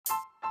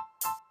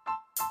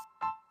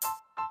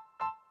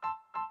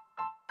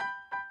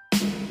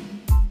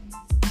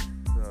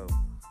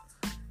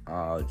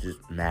just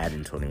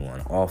Madden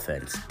 21,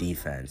 offense,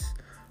 defense,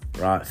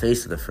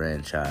 face of the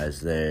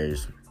franchise.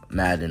 There's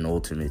Madden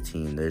Ultimate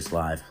Team. There's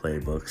Live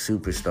Playbook,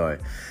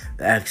 Superstar,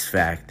 the X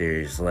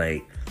Factors.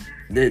 Like,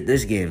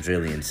 this game's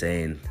really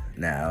insane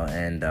now,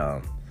 and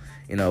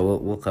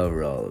we'll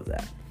cover all of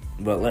that.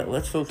 But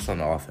let's focus on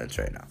the offense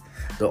right now.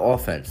 The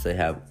offense, they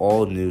have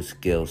all new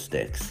skill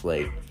sticks.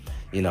 Like,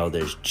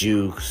 there's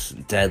jukes,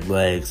 dead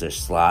legs, there's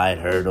slide,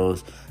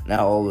 hurdles.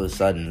 Now all of a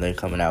sudden they're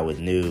coming out with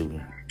new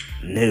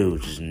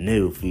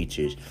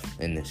features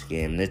in this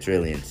game, and it's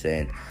really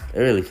insane.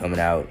 They're really coming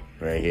out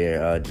right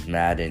here. Just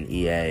Madden,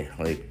 EA,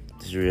 like,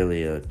 it's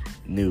really a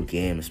new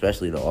game,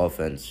 especially the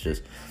offense,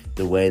 just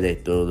the way they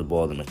throw the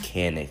ball, the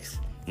mechanics,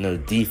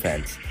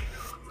 defense,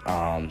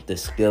 the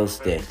skill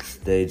sticks,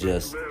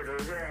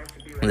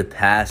 the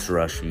pass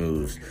rush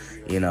moves,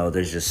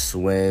 there's just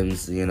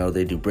swims,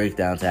 they do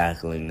breakdown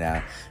tackling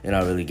now,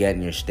 really get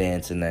in your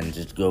stance and then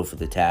just go for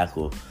the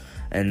tackle.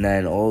 And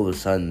then all of a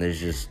sudden there's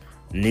just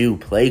new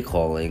play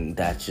calling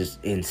that's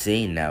just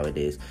insane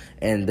nowadays.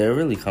 And they're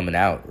really coming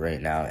out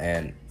right now,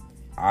 and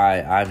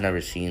I've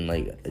never seen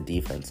like a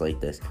defense like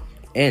this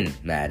in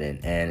Madden,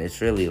 and it's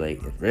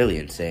really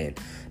insane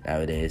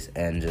nowadays.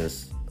 And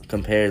just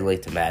compared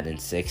like to Madden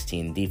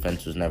 16,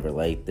 defense was never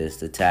like this.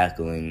 The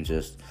tackling,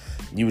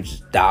 you would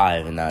just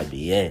dive and that'd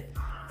be it.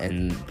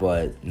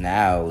 But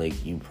now,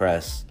 like, you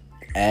press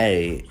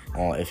A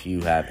if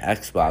you have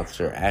Xbox,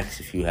 or X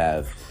if you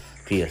have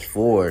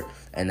PS4,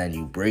 and then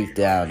you break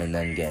down and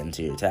then get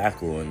into your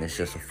tackle, and it's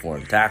just a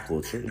form tackle.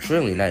 It's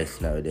really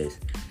nice nowadays.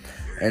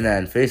 And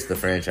then face the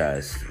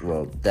franchise.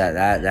 Well,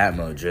 that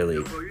mode's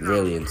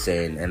really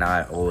insane, and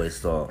I always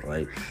thought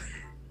like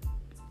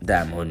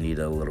that mode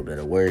needed a little bit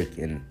of work,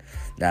 and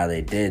now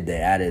they did. They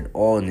added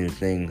all new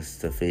things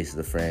to face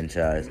the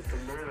franchise.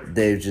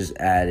 They've just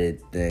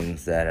added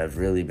things that have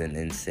really been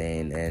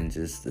insane, and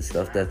just the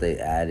stuff that they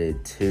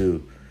added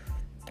to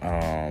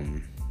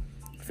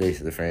face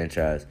of the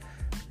franchise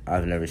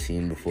I've never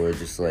seen before.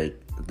 Just like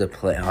the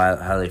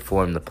how they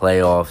formed the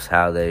playoffs,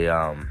 how they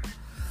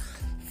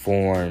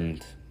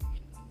formed,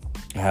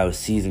 how a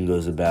season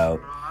goes about.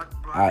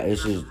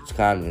 It's just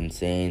kind of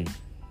insane,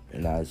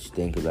 and I just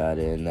think about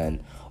it. And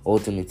then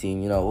Ultimate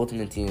Team,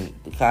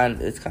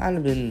 it's kind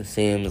of been the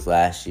same as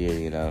last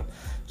year.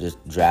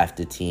 Just draft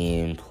a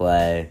team,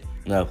 play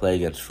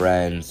against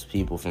friends,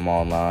 people from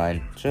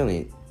online. It's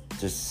really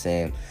just the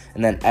same.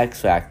 And then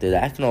X Factor,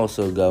 that can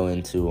also go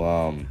into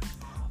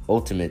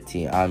Ultimate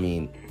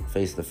Team.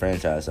 Face the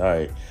franchise. All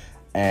right,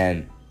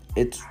 and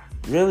it's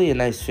really a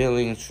nice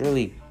feeling. It's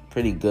really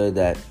pretty good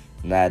that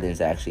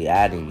Madden's actually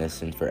adding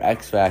this. And for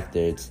X Factor,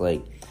 it's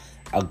like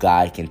a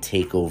guy can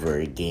take over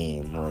a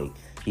game. Like,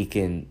 he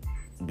can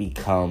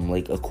become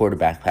like a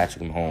quarterback,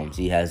 Patrick Mahomes.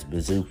 He has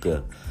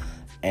Bazooka.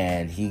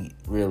 And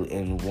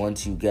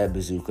once you get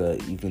Bazooka,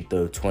 you can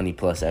throw 20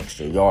 plus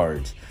extra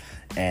yards,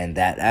 and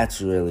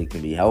that's really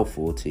can be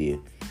helpful to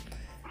you.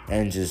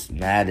 And just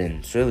Madden,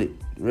 it's really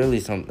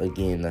a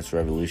game that's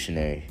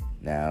revolutionary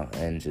now,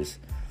 and just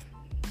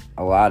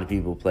a lot of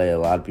people play, a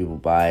lot of people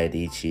buy it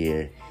each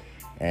year,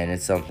 and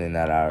it's something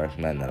that I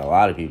recommend that a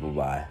lot of people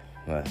buy.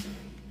 But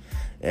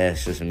yeah,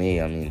 it's just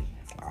me.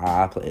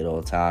 I play it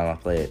all the time. I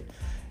play it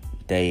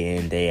day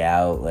in, day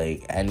out.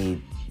 Like,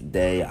 any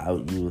day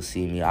you will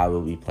see me, I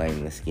will be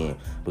playing this game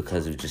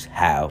because of just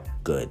how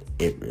good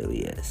it really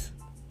is.